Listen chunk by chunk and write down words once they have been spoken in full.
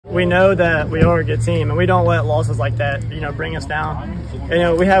We know that we are a good team, and we don't let losses like that, bring us down.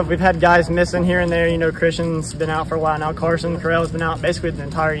 We've had guys missing here and there. Christian's been out for a while now. Carson Carell's been out basically the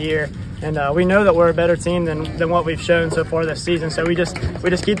entire year, and we know that we're a better team than what we've shown so far this season. So we just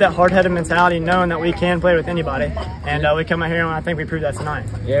keep that hard-headed mentality, knowing that we can play with anybody, and we come out here and I think we proved that tonight.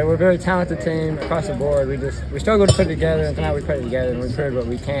 Yeah, we're a very talented team across the board. We struggle to put it together, and tonight we put it together, and we proved what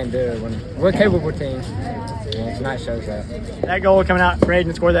we can do when we're a capable team. And tonight shows that. That goal coming out,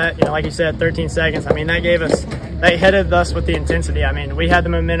 Aiden scored that, like you said, 13 seconds. I mean, they headed us with the intensity. I mean, we had the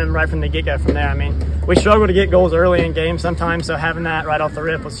momentum right from the get-go from there. I mean, we struggle to get goals early in games sometimes, so having that right off the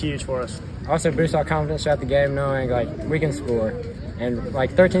rip was huge for us. Also boosts our confidence throughout the game, knowing, we can score. And,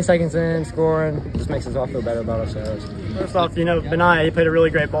 13 seconds in, scoring, just makes us all feel better about ourselves. First off, Benai, he played a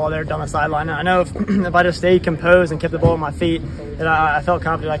really great ball there down the sideline. I know if I just stayed composed and kept the ball on my feet, that I felt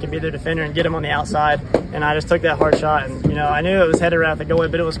confident I could be their defender and get him on the outside. And I just took that hard shot. And, I knew it was headed right at the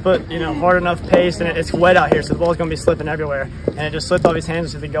goalie, but it was put, hard enough pace, and it's wet out here, so the ball's going to be slipping everywhere. And it just slipped off his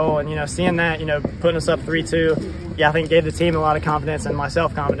hands to the goal. And, seeing that, putting us up 3-2, I think gave the team a lot of confidence and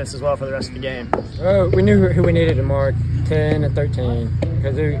myself confidence as well for the rest of the game. We knew who we needed to mark, 10 and 13,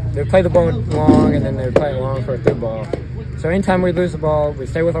 because they play the ball long and then they play it long for a through ball. So anytime we lose the ball, we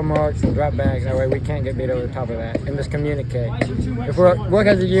stay with our marks and drop back. That way we can't get beat over the top of that and just communicate. If we work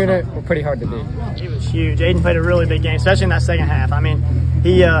as a unit, we're pretty hard to beat. He was huge. Aiden played a really big game, especially in that second half. I mean,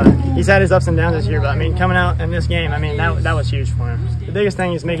 he's had his ups and downs this year, but I mean, coming out in this game, I mean, that was huge for him. The biggest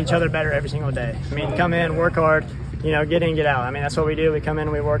thing is make each other better every single day. I mean, come in, work hard, get in, get out. I mean, that's what we do. We come in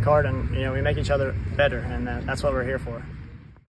and we work hard, and we make each other better, and that's what we're here for.